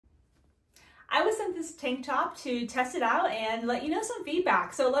I was sent this tank top to test it out and let you know some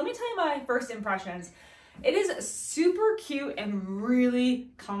feedback. So let me tell you my first impressions. It is super cute and really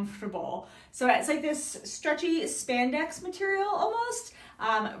comfortable. So it's like this stretchy spandex material almost.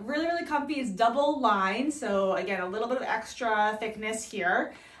 Really, really comfy. It's double lined. So again, a little bit of extra thickness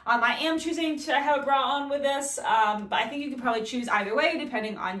here. I am choosing to have a bra on with this, but I think you can probably choose either way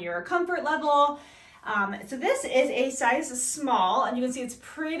depending on your comfort level. So this is a size small, and you can see it's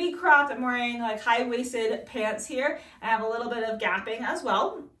pretty cropped. I'm wearing like high-waisted pants here. I have a little bit of gapping as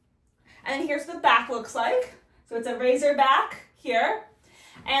well. And then here's the back looks like. So it's a Razorback here.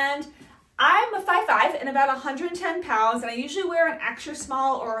 And I'm a 5'5" and about 110 pounds, and I usually wear an extra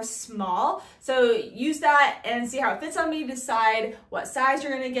small or a small. So use that and see how it fits on me, decide what size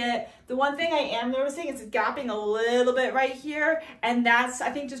you're gonna get. The one thing I am noticing is it's gapping a little bit right here, and that's,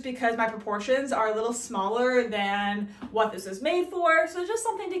 I think, just because my proportions are a little smaller than what this is made for. So just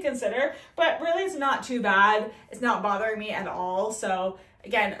something to consider, but really it's not too bad. It's not bothering me at all. So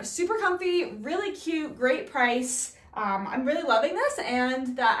again, super comfy, really cute, great price. I'm really loving this,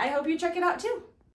 and I hope you check it out too.